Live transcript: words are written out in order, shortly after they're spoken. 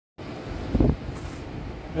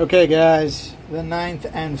Okay guys, the ninth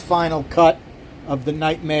and final cut of the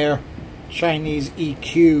Nightmare Chinese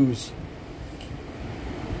EQs.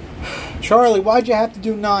 Charlie, why'd you have to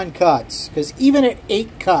do 9 cuts? Because even at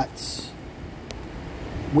 8 cuts,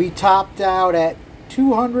 we topped out at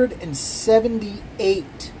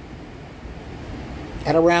 278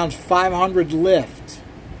 at around 500 lift.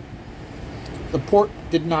 The port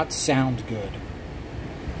did not sound good.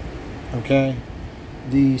 Okay?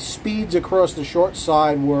 The speeds across the short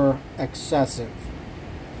side were excessive.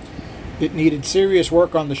 It needed serious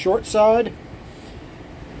work on the short side,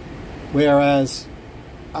 whereas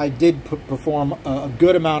I did perform a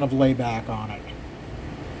good amount of layback on it.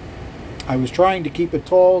 I was trying to keep it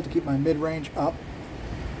tall, to keep my mid-range up,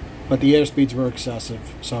 but the airspeeds were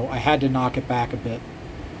excessive, so I had to knock it back a bit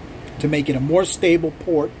to make it a more stable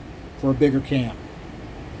port for a bigger cam.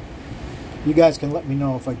 You guys can let me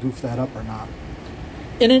know if I goofed that up or not.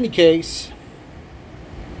 In any case,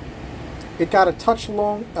 it got a touch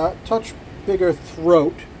bigger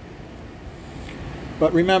throat,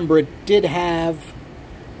 but remember, it did have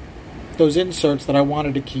those inserts that I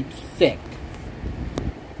wanted to keep thick.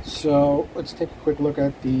 So let's take a quick look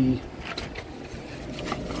at the...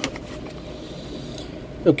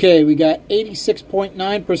 Okay, we got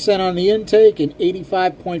 86.9% on the intake and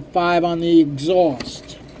 85.5% on the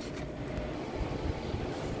exhaust.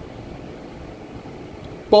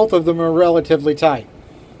 Both of them are relatively tight.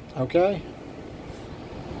 Okay?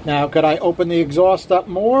 Now, could I open the exhaust up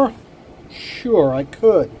more? Sure, I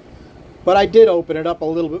could. But I did open it up a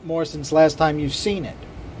little bit more since last time you've seen it.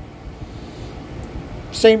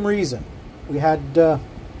 Same reason. We had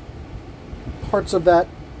parts of that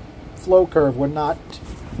flow curve were not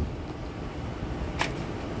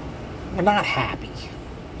happy.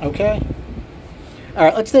 Okay? All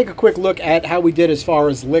right, let's take a quick look at how we did as far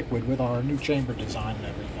as liquid with our new chamber design and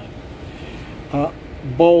everything.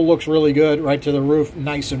 Bowl looks really good, right to the roof,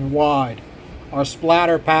 nice and wide. Our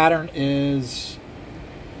splatter pattern is...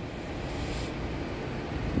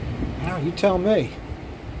 Now, you tell me.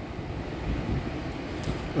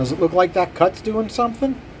 Does it look like that cut's doing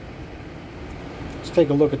something? Let's take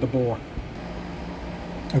a look at the bore.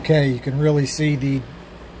 Okay, you can really see the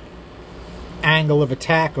angle of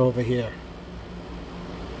attack over here.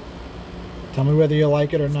 Tell me whether you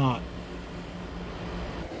like it or not.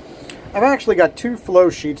 I've actually got 2 flow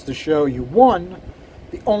sheets to show you. One,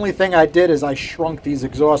 the only thing I did is I shrunk these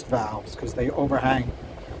exhaust valves because they overhang.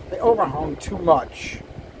 They overhung too much.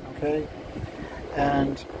 Okay?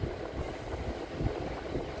 And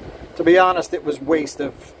to be honest, it was a waste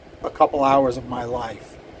of a couple hours of my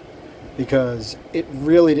life because it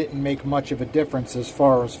really didn't make much of a difference as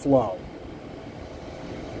far as flow.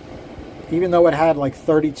 Even though it had like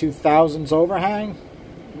 32 thousandths overhang, it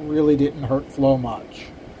really didn't hurt flow much.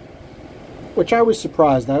 Which I was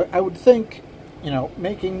surprised. I would think, you know,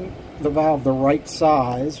 making the valve the right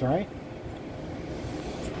size, right?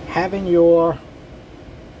 Having your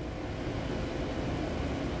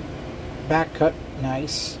back cut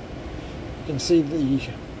nice. You can see the...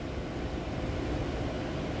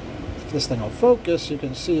 If this thing will focus, you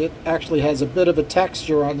can see it actually has a bit of a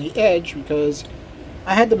texture on the edge because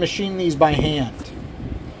I had to machine these by hand.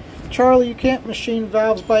 Charlie, you can't machine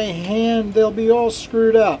valves by hand. They'll be all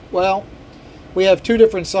screwed up. Well, we have 2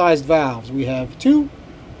 different sized valves. We have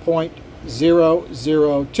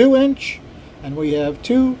 2.002 inch and we have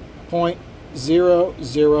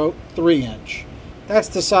 2.003 inch. That's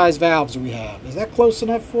the size valves we have. Is that close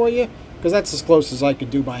enough for you? Because that's as close as I could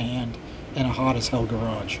do by hand in a hot as hell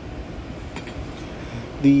garage.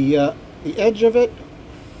 The edge of it,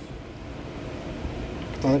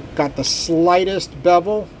 got the slightest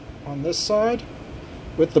bevel on this side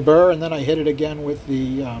with the burr, and then I hit it again with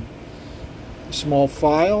the small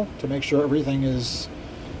file to make sure everything is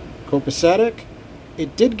copacetic.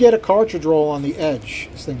 It did get a cartridge roll on the edge.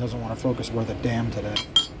 This thing doesn't want to focus worth a damn today.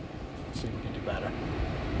 Let's see if we can do better.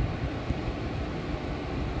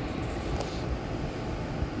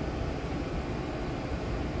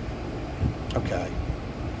 Okay.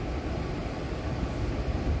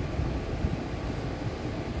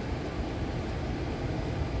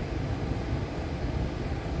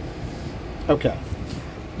 Okay.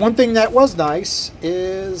 One thing that was nice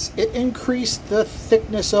is it increased the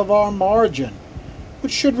thickness of our margin,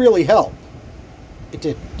 which should really help. It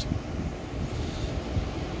didn't.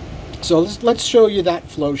 So let's show you that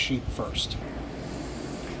flow sheet first.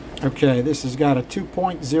 Okay, this has got a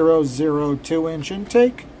 2.002 inch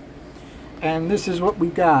intake, and this is what we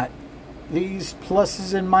got. These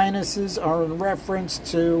pluses and minuses are in reference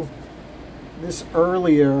to this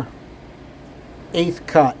earlier 8th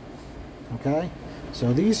cut. Okay,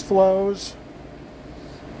 so these flows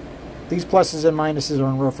These pluses and minuses are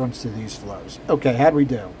in reference to these flows. Okay, how'd we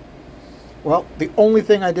do? Well, the only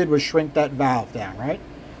thing I did was shrink that valve down, right?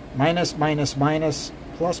 Minus, minus, minus,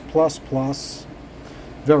 plus, plus, plus.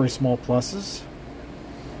 Very small pluses.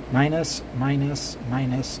 Minus, minus,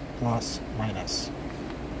 minus, plus, minus.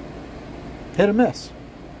 Hit or miss.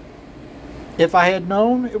 If I had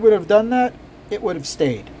known it would have done that, it would have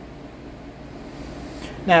stayed.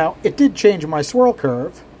 Now, it did change my swirl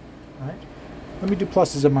curve, right? Let me do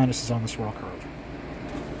pluses and minuses on the swirl curve.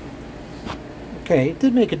 Okay, it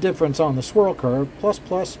did make a difference on the swirl curve. Plus,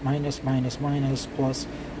 plus, minus, minus, minus, plus,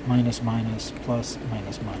 minus, minus, plus,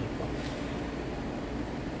 minus, minus, plus.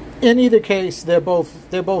 In either case, they're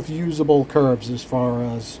both usable curves as far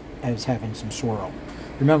as having some swirl.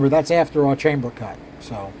 Remember, that's after our chamber cut,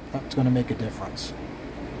 so that's going to make a difference.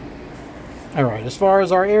 All right, as far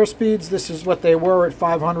as our air speeds, this is what they were at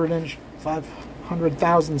 500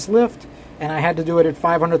 thousandths lift, and I had to do it at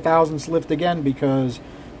 500 thousandths lift again because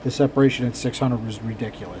the separation at 600 was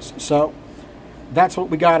ridiculous. So that's what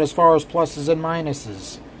we got as far as pluses and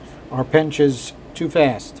minuses. Our pinch is too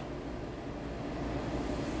fast.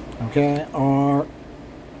 Okay, our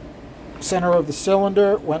center of the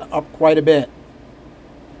cylinder went up quite a bit.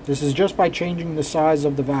 This is just by changing the size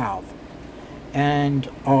of the valve. And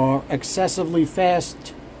our excessively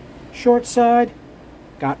fast short side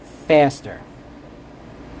got faster.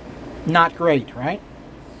 Not great, right?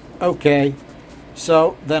 Okay,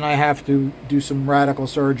 so then I have to do some radical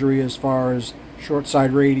surgery as far as short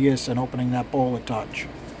side radius and opening that bowl a touch.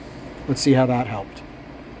 Let's see how that helped.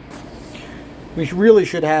 We really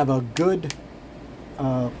should have a good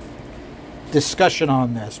discussion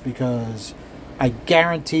on this, because I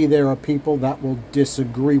guarantee there are people that will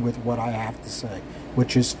disagree with what I have to say,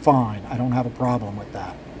 which is fine. I don't have a problem with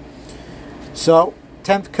that. So,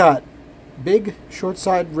 10th cut, big short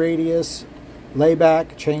side radius,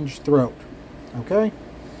 layback, change throat. Okay?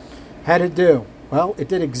 How'd it do? Well, it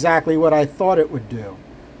did exactly what I thought it would do.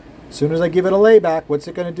 As soon as I give it a layback, what's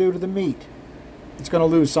it going to do to the meat? It's going to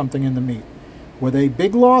lose something in the meat. Were they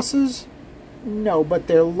big losses? No, but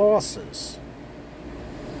they're losses.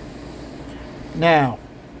 Now,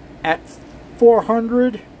 at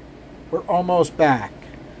 400, we're almost back.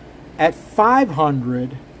 At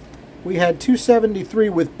 500, we had 273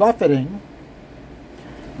 with buffeting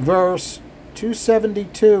versus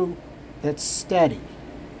 272 that's steady.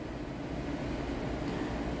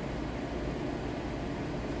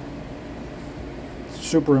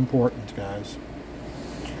 Super important, guys.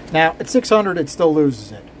 Now, at 600, it still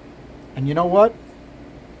loses it. And you know what?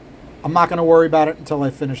 I'm not going to worry about it until I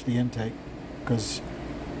finish the intake. Because,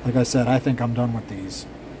 like I said, I think I'm done with these.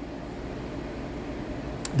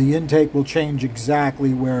 The intake will change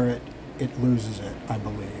exactly where it loses it, I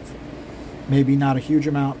believe. Maybe not a huge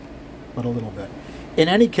amount, but a little bit. In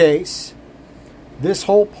any case, this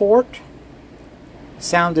whole port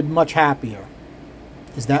sounded much happier.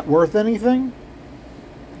 Is that worth anything?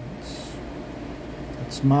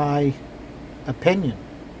 That's my opinion.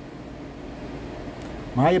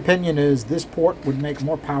 My opinion is this port would make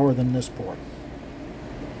more power than this port.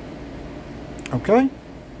 Okay?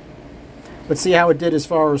 Let's see how it did as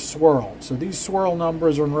far as swirl. So these swirl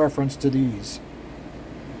numbers are in reference to these.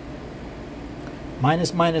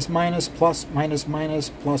 Minus, minus, minus, plus, minus, minus,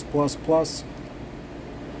 plus, plus, plus,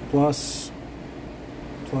 plus,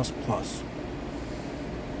 plus, plus.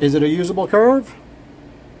 Is it a usable curve?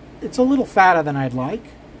 It's a little fatter than I'd like,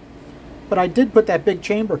 but I did put that big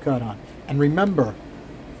chamber cut on. And remember,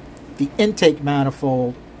 the intake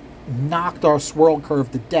manifold knocked our swirl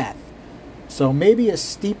curve to death. So maybe a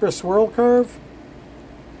steeper swirl curve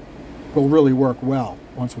will really work well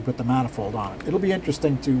once we put the manifold on it. It'll be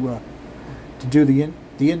interesting to do the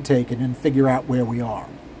intake and then figure out where we are.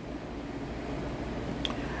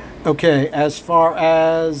 Okay, as far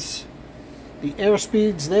as the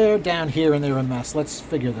airspeeds, they're down here and they're a mess. Let's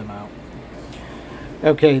figure them out.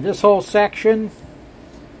 Okay, this whole section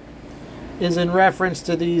is in reference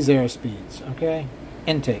to these airspeeds, okay?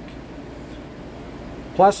 Intake.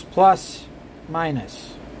 Plus, plus,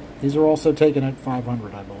 minus. These are also taken at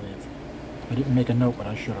 500, I believe. I didn't make a note, but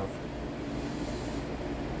I should have.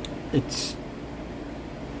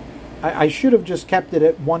 I should have just kept it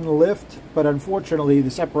at one lift, but unfortunately the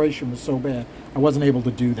separation was so bad, I wasn't able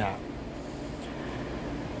to do that.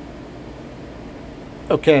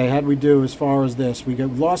 Okay, how'd we do as far as this? We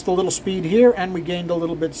lost a little speed here, and we gained a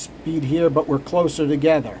little bit speed here, but we're closer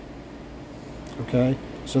together. Okay,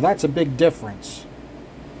 so that's a big difference.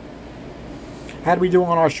 How'd we do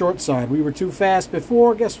on our short side? We were too fast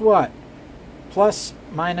before. Guess what? Plus,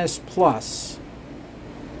 minus, plus.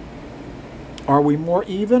 Are we more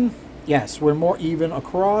even? Yes, we're more even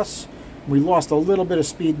across. We lost a little bit of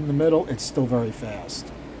speed in the middle. It's still very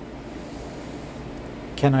fast.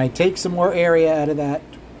 Can I take some more area out of that?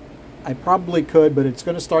 I probably could, but it's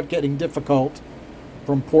going to start getting difficult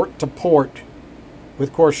from port to port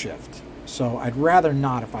with course shift. So I'd rather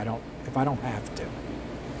not if I don't have to.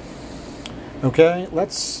 Okay,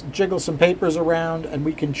 let's jiggle some papers around and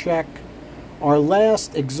we can check our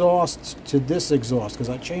last exhaust to this exhaust, because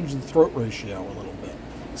I changed the throat ratio a little bit.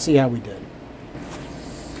 See how we did.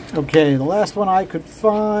 Okay, the last one I could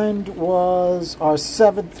find was our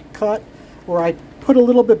 7th cut, where I put a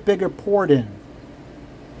little bit bigger port in.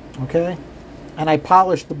 Okay, and I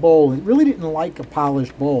polished the bowl. It really didn't like a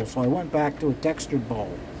polished bowl, so I went back to a textured bowl.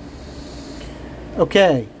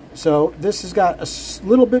 Okay, so this has got a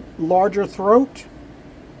little bit larger throat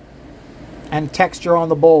and texture on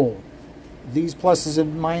the bowl. These pluses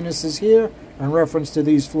and minuses here are in reference to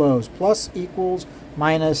these flows. Plus equals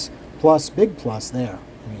minus plus big plus there.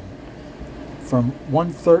 I mean, from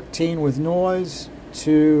 113 with noise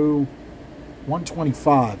to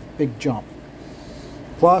 125, big jump.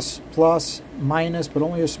 Plus, plus, minus, but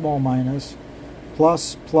only a small minus.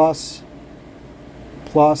 Plus, plus,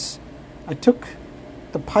 plus. I took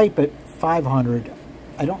the pipe at 500.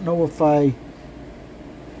 I don't know if I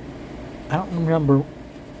don't remember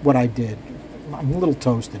what I did. I'm a little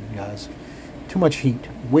toasted, guys. Too much heat.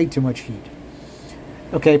 Way too much heat.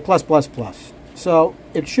 Okay, plus, plus, plus. So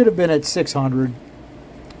it should have been at 600.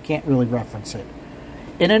 Can't really reference it.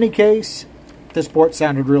 In any case, this port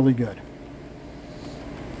sounded really good.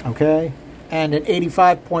 Okay, and at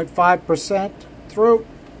 85.5% throat,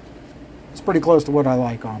 it's pretty close to what I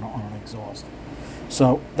like on an exhaust.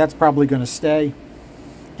 So that's probably going to stay.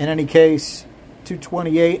 In any case,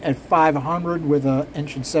 228 at 500 with a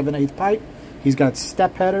 1 7/8 pipe. He's got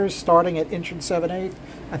step headers starting at 1 7/8.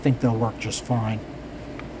 I think they'll work just fine.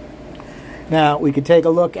 Now we could take a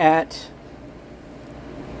look at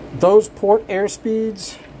those port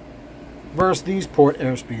airspeeds versus these port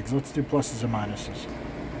airspeeds. Let's do pluses and minuses.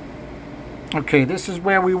 Okay, this is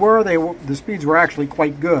where we were. The speeds were actually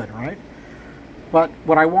quite good, right? But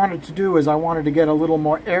what I wanted to do is I wanted to get a little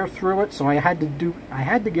more air through it, so I had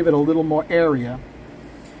to give it a little more area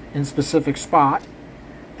in specific spot,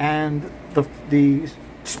 and the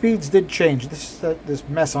speeds did change. This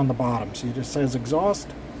mess on the bottom. See, it just says exhaust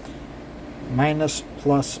minus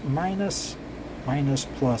plus minus minus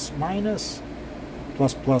plus minus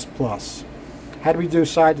plus plus plus. How do we do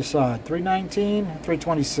side to side? 319,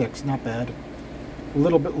 326, not bad. A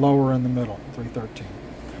little bit lower in the middle, 313.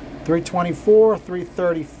 324,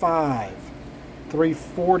 335,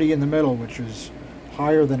 340 in the middle, which is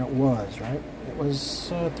higher than it was, right? It was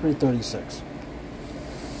 336.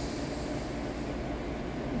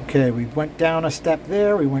 Okay, we went down a step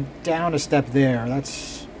there, we went down a step there.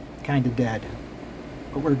 That's kind of dead,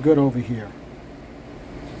 but we're good over here.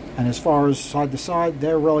 And as far as side to side,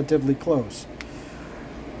 they're relatively close.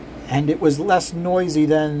 And it was less noisy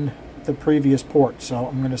than the previous port, so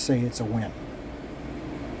I'm going to say it's a win.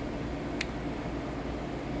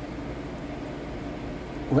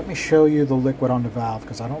 Let me show you the liquid on the valve,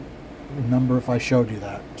 because I don't remember if I showed you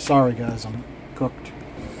that. Sorry guys, I'm cooked.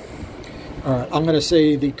 Alright, I'm going to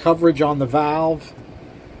say the coverage on the valve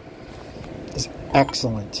is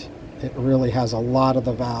excellent. It really has a lot of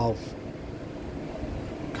the valve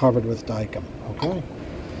covered with Dicam, okay?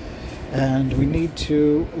 And we need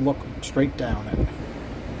to look straight down it.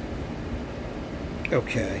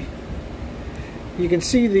 Okay. You can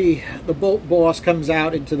see the bolt boss comes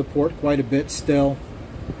out into the port quite a bit still.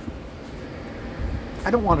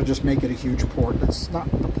 I don't want to just make it a huge port. That's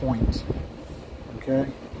not the point. Okay?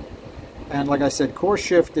 And like I said, course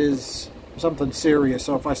shift is something serious.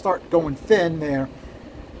 So if I start going thin there,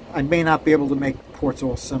 I may not be able to make ports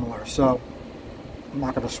all similar. So I'm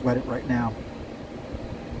not going to sweat it right now.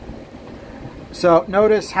 So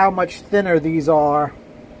notice how much thinner these are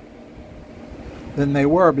than they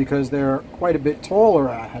were, because they're quite a bit taller.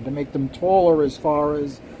 I had to make them taller as far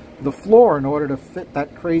as the floor in order to fit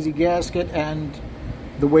that crazy gasket and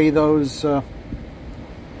the way those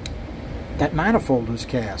that manifold was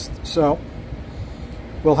cast. So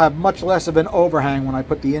we'll have much less of an overhang when I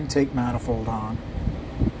put the intake manifold on,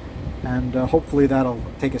 and hopefully that'll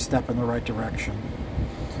take a step in the right direction.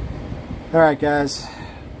 Alright guys,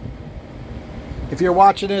 if you're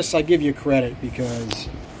watching this, I give you credit, because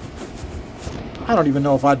I don't even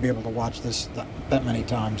know if I'd be able to watch this that many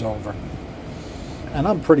times over. And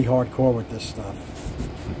I'm pretty hardcore with this stuff.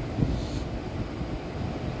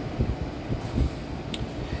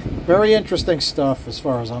 Very interesting stuff as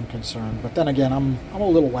far as I'm concerned. But then again, I'm a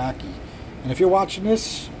little wacky. And if you're watching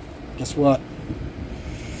this, guess what?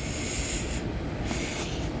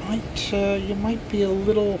 you might be a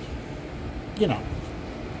little, you know,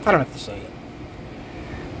 I don't have to say it.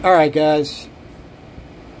 All right, guys.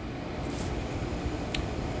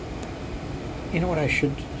 You know what I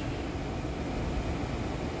should...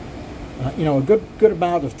 you know, a good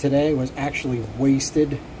amount of today was actually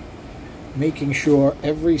wasted making sure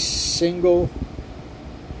every single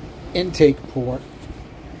intake port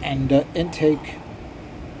and intake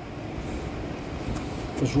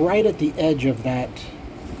was right at the edge of that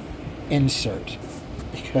insert,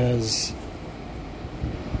 because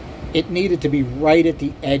it needed to be right at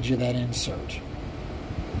the edge of that insert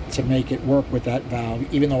to make it work with that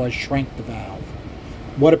valve, even though I shrank the valve.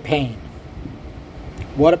 What a pain.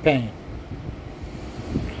 What a pain.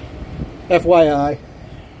 FYI,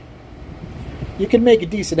 you can make a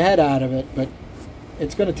decent head out of it, but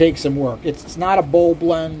it's going to take some work. It's not a bowl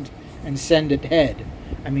blend and send it head.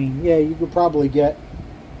 I mean, yeah, you could probably get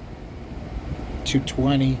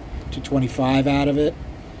 220, 225 out of it.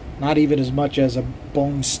 Not even as much as a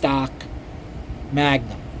bone stock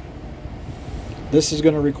Magnum. This is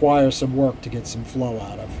going to require some work to get some flow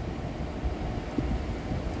out of.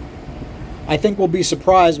 I think we'll be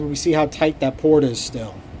surprised when we see how tight that port is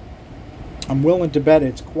still. I'm willing to bet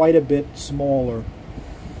it's quite a bit smaller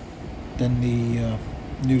than the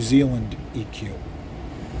New Zealand EQ.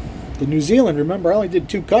 The New Zealand, remember, I only did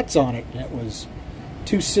 2 cuts on it, and it was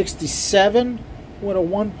 267 with a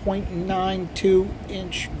 1.92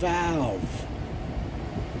 inch valve.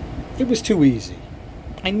 It was too easy.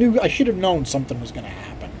 I should have known something was going to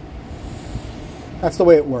happen. That's the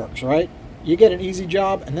way it works, right? You get an easy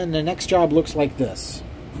job, and then the next job looks like this.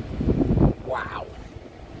 Wow.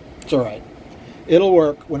 It's all right. It'll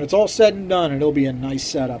work. When it's all said and done, it'll be a nice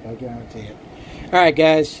setup, I guarantee it. All right,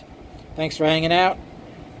 guys. Thanks for hanging out.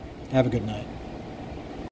 Have a good night.